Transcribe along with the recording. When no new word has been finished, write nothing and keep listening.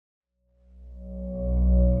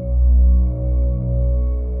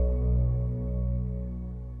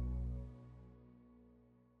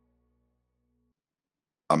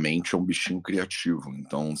mente é um bichinho criativo,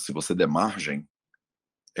 então se você der margem,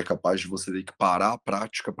 é capaz de você ter que parar a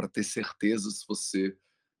prática para ter certeza se você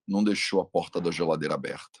não deixou a porta da geladeira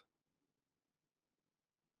aberta.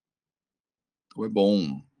 Então é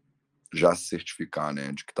bom já se certificar,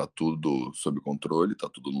 né, de que está tudo sob controle, está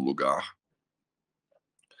tudo no lugar.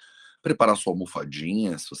 Preparar sua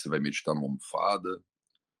almofadinha, se você vai meditar numa almofada,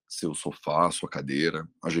 seu sofá, sua cadeira,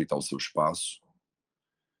 ajeitar o seu espaço.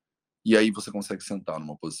 E aí você consegue sentar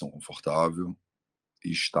numa posição confortável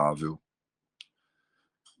e estável.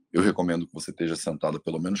 Eu recomendo que você esteja sentada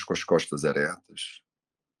pelo menos com as costas eretas.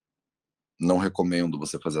 Não recomendo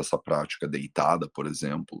você fazer essa prática deitada, por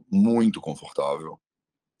exemplo, muito confortável.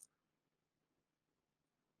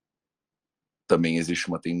 Também existe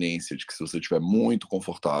uma tendência de que se você estiver muito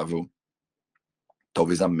confortável,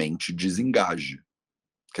 talvez a mente desengaje,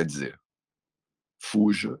 quer dizer,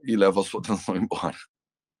 fuja e leva a sua atenção embora.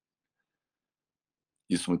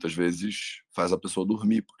 Isso muitas vezes faz a pessoa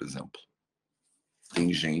dormir, por exemplo.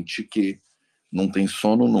 Tem gente que não tem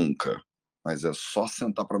sono nunca, mas é só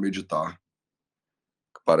sentar para meditar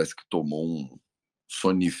que parece que tomou um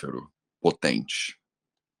sonífero potente.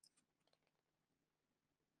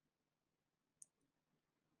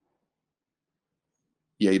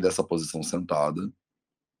 E aí dessa posição sentada,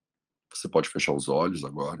 você pode fechar os olhos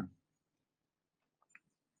agora.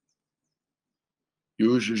 E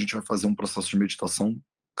hoje a gente vai fazer um processo de meditação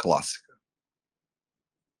clássica.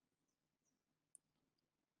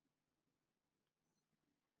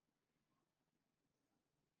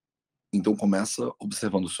 Então começa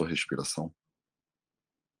observando sua respiração.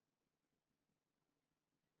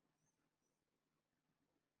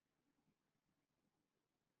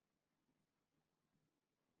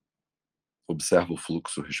 Observa o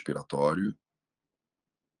fluxo respiratório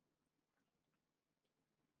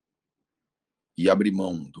e abre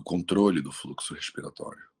mão do controle do fluxo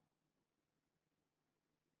respiratório.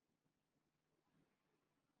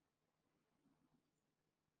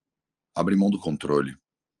 Abre mão do controle.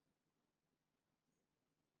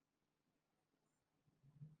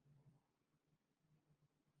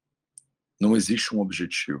 Não existe um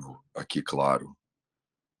objetivo aqui claro.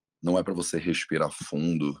 Não é para você respirar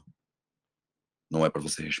fundo, não é para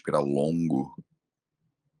você respirar longo.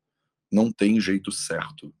 Não tem jeito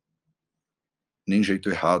certo, nem jeito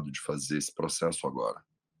errado de fazer esse processo agora.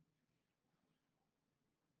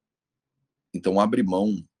 Então abre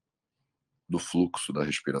mão do fluxo da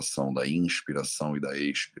respiração, da inspiração e da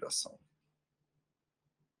expiração.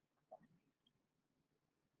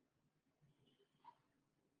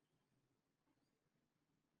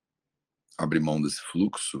 Abre mão desse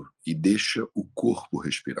fluxo e deixa o corpo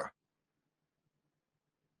respirar.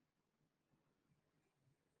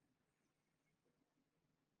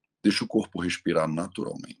 Deixa o corpo respirar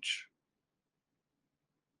naturalmente.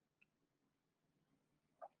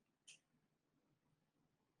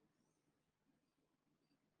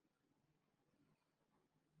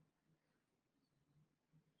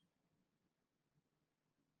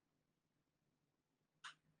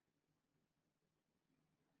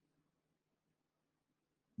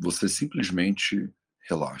 Você simplesmente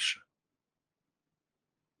relaxa.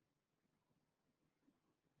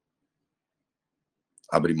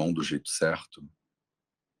 Abre mão do jeito certo,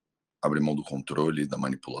 abre mão do controle, da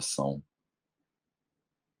manipulação.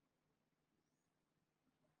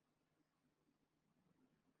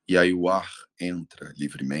 E aí o ar entra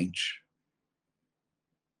livremente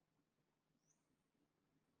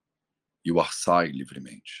e o ar sai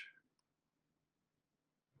livremente.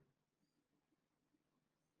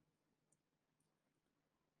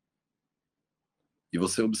 E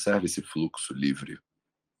você observa esse fluxo livre.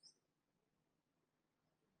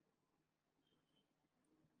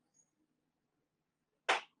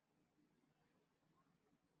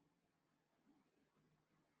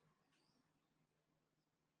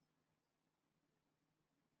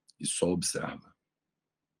 E só observa.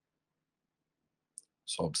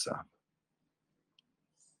 Só observa.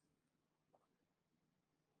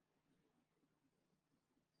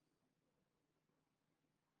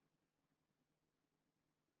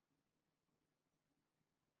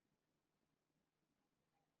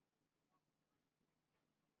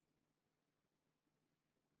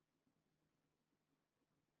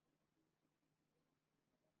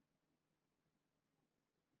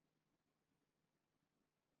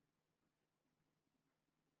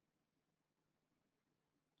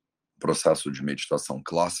 O processo de meditação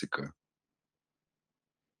clássica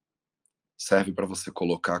serve para você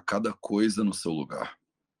colocar cada coisa no seu lugar,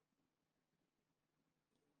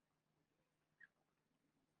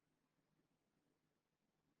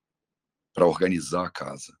 para organizar a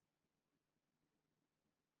casa.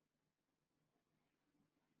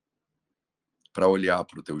 para olhar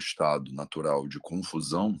para o teu estado natural de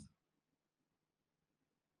confusão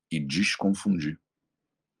e desconfundir.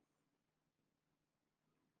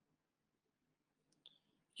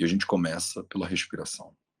 E a gente começa pela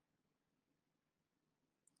respiração.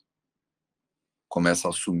 Começa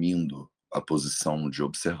assumindo a posição de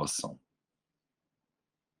observação.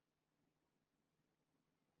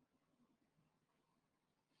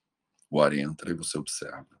 O ar entra e você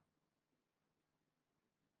observa.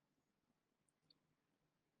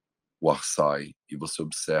 O ar sai e você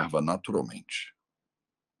observa naturalmente.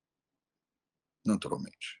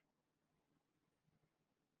 Naturalmente.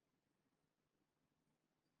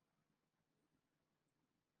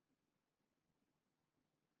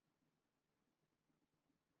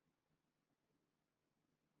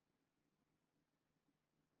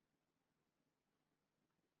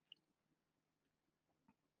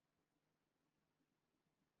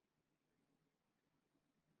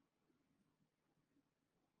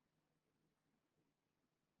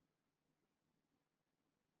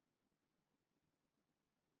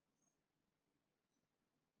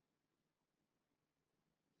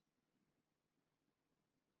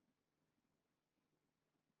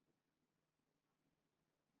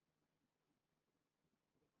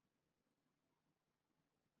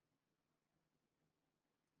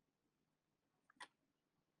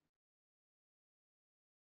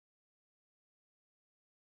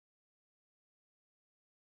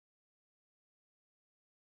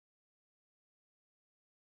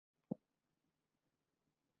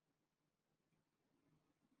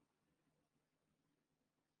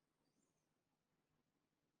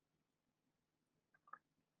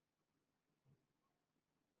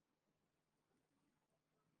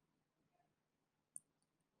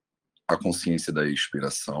 A consciência da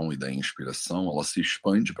expiração e da inspiração, ela se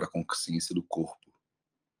expande para a consciência do corpo.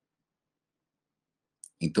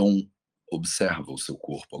 Então, observa o seu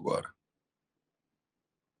corpo agora.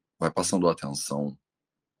 Vai passando a atenção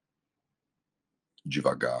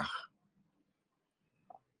devagar,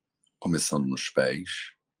 começando nos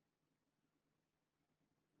pés.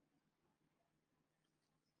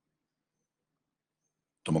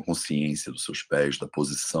 Toma consciência dos seus pés, da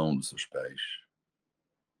posição dos seus pés.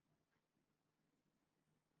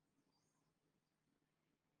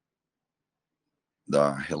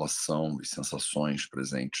 Da relação e sensações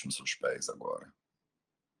presentes nos seus pés agora.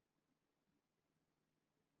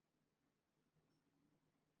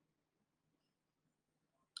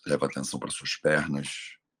 Leva atenção para suas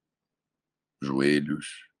pernas,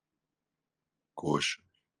 joelhos, coxa.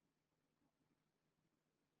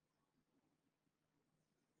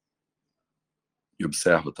 E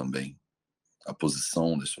observa também a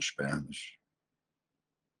posição das suas pernas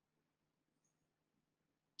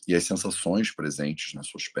e as sensações presentes nas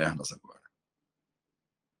suas pernas agora.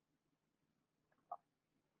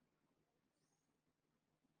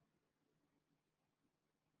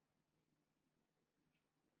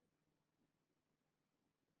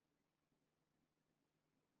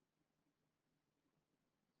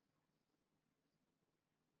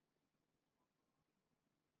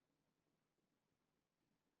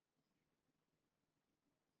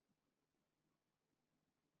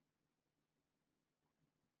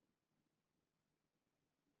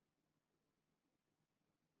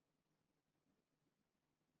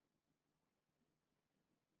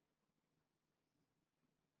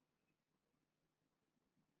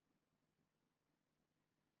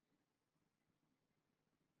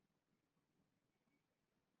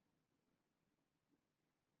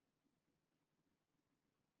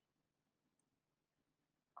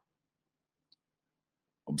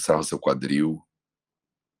 Observa seu quadril,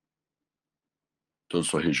 toda a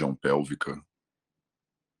sua região pélvica.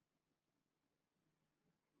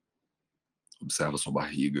 Observa sua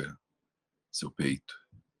barriga, seu peito.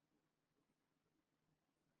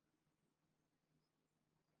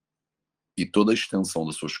 E toda a extensão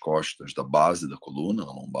das suas costas, da base da coluna,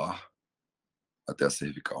 na lombar, até a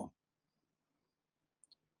cervical.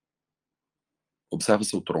 Observa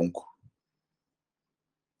seu tronco,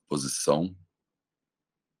 posição,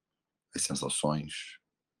 as sensações.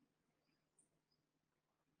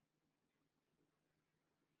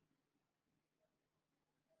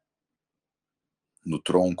 No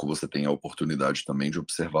tronco, você tem a oportunidade também de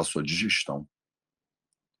observar sua digestão.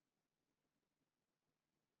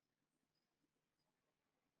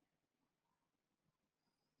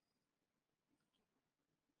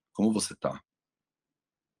 Como você está?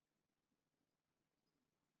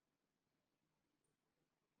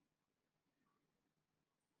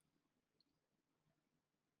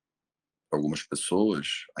 Para algumas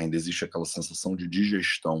pessoas, ainda existe aquela sensação de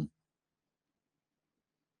digestão.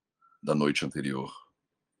 da noite anterior,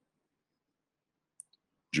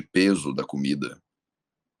 de peso da comida,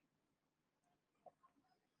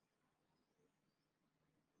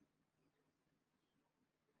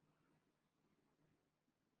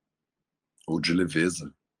 ou de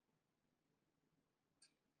leveza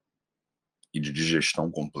e de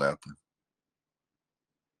digestão completa.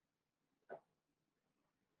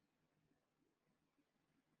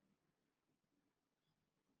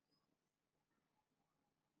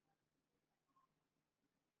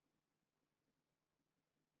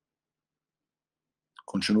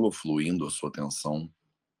 Continua fluindo a sua atenção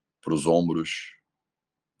para os ombros,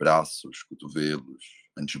 braços, cotovelos,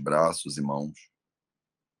 antebraços e mãos.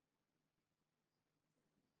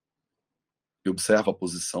 E observa a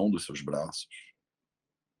posição dos seus braços,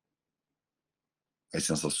 as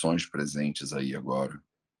sensações presentes aí agora.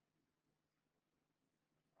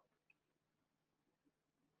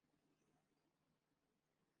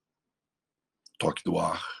 Toque do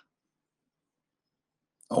ar,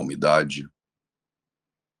 a umidade,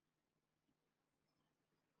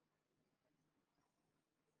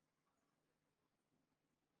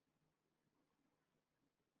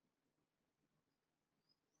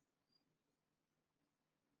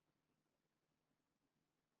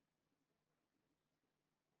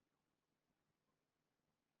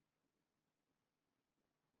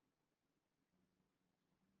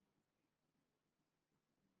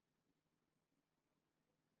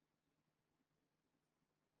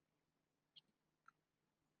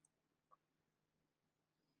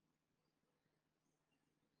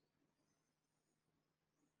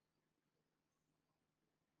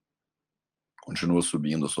 continua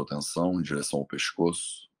subindo a sua atenção em direção ao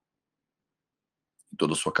pescoço e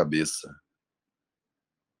toda a sua cabeça,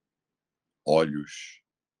 olhos,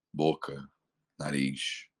 boca,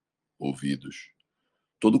 nariz, ouvidos,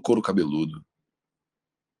 todo o couro cabeludo.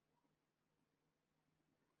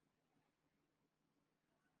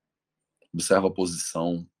 Observa a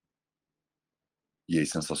posição e as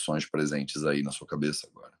sensações presentes aí na sua cabeça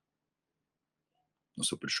agora, no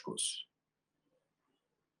seu pescoço.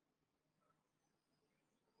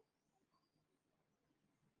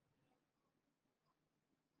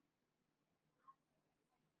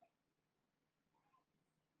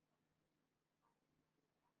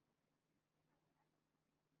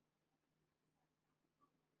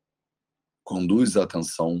 Conduz a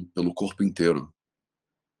atenção pelo corpo inteiro,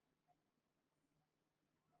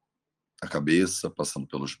 a cabeça passando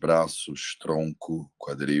pelos braços, tronco,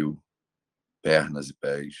 quadril, pernas e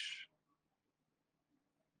pés.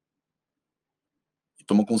 E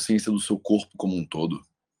toma consciência do seu corpo como um todo.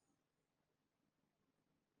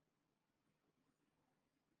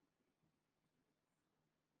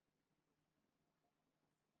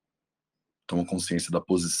 Toma consciência da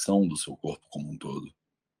posição do seu corpo como um todo.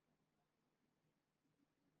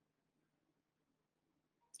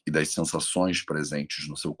 E das sensações presentes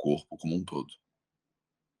no seu corpo como um todo.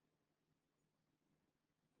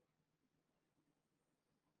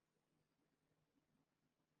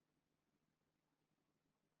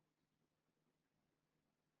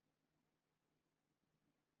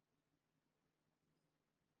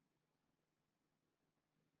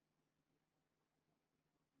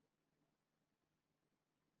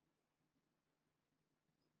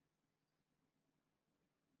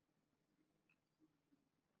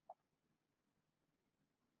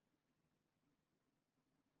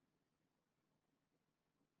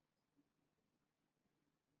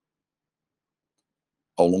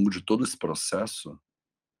 Ao longo de todo esse processo,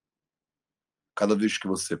 cada vez que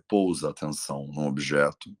você pousa a atenção num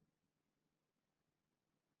objeto,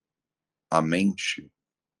 a mente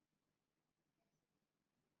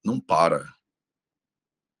não para.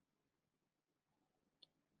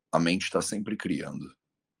 A mente está sempre criando.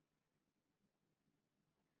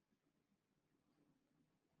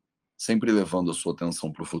 Sempre levando a sua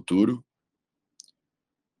atenção para o futuro,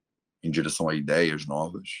 em direção a ideias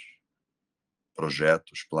novas,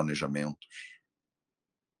 projetos, planejamentos.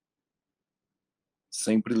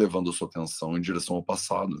 Sempre levando a sua atenção em direção ao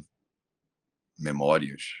passado,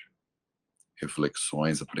 memórias,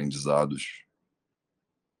 reflexões, aprendizados.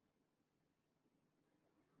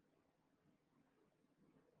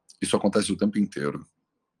 Isso acontece o tempo inteiro.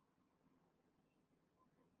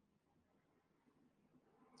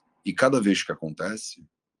 E cada vez que acontece,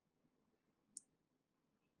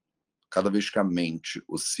 cada vez que a mente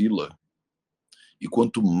oscila, e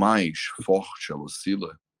quanto mais forte ela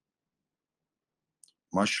oscila,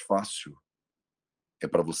 mais fácil é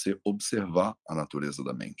para você observar a natureza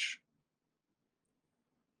da mente.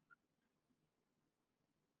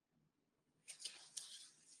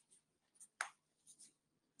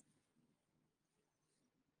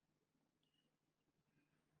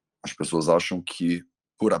 As pessoas acham que,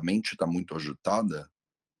 por a mente estar muito agitada,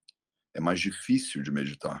 é mais difícil de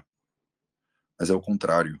meditar, mas é o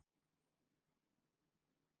contrário.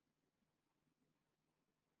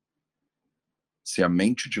 Se a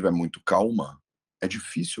mente estiver muito calma, é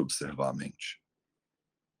difícil observar a mente.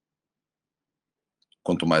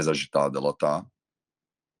 Quanto mais agitada ela está,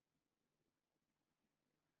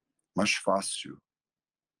 mais fácil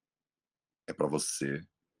é para você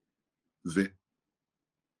ver.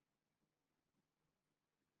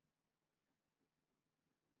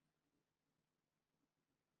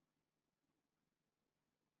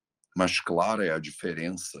 Mais clara é a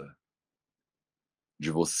diferença de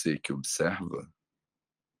você que observa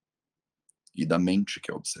e da mente que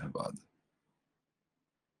é observada.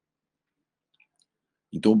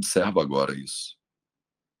 Então observa agora isso.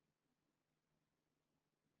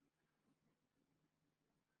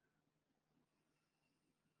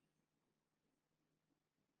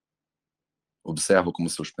 Observa como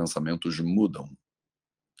seus pensamentos mudam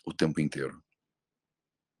o tempo inteiro.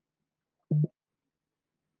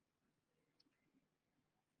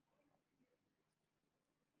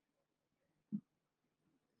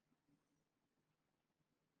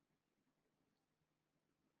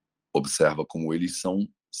 Observa como eles são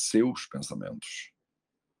seus pensamentos.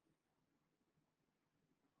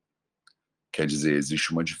 Quer dizer,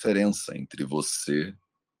 existe uma diferença entre você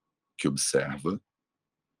que observa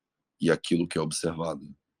e aquilo que é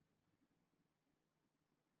observado.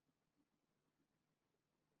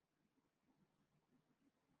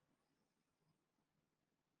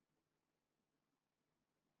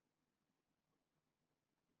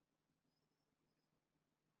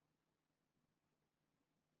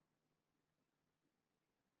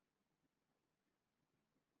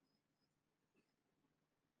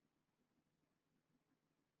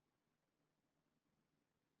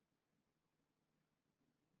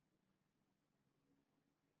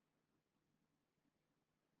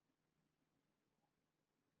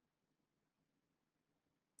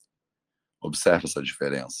 Observa essa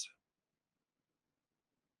diferença.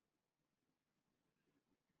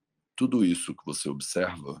 Tudo isso que você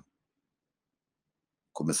observa,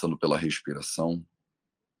 começando pela respiração,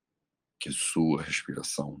 que é sua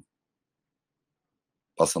respiração,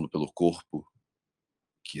 passando pelo corpo,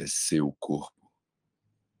 que é seu corpo,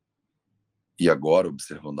 e agora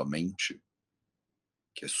observando a mente,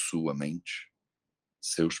 que é sua mente,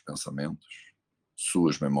 seus pensamentos,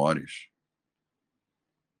 suas memórias.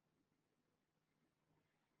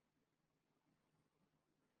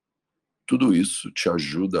 Tudo isso te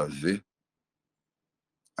ajuda a ver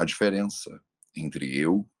a diferença entre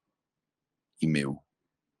eu e meu.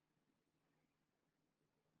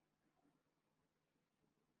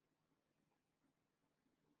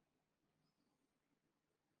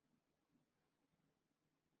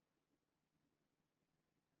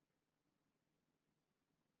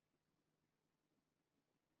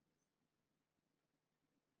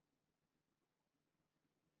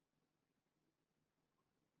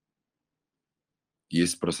 E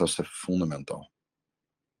esse processo é fundamental.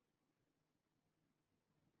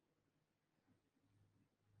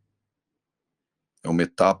 É uma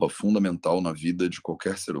etapa fundamental na vida de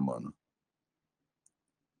qualquer ser humano.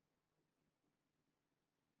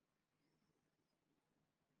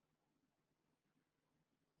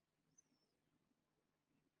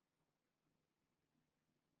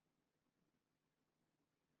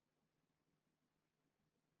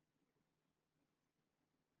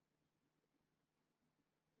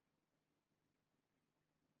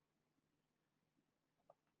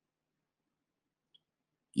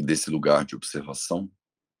 E desse lugar de observação,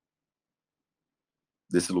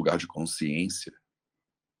 desse lugar de consciência,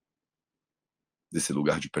 desse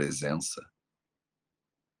lugar de presença,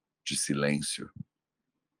 de silêncio,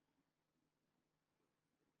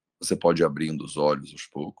 você pode ir abrindo os olhos aos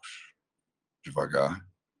poucos, devagar.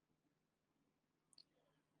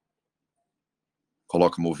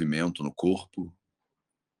 Coloca movimento no corpo,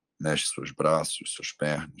 mexe seus braços, suas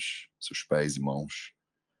pernas, seus pés e mãos.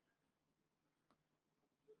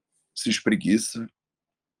 Se espreguiça.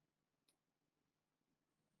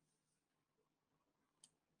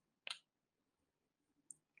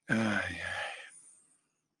 Ai,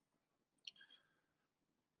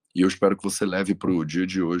 e eu espero que você leve para o dia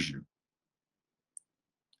de hoje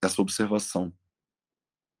essa observação.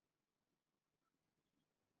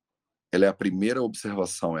 Ela é a primeira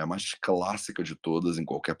observação, é a mais clássica de todas em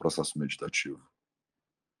qualquer processo meditativo.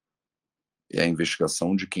 É a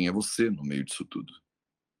investigação de quem é você no meio disso tudo.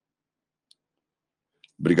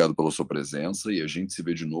 Obrigado pela sua presença e a gente se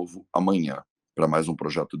vê de novo amanhã para mais um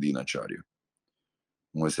projeto Dinacharya.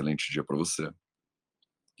 Um excelente dia para você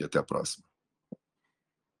e até a próxima.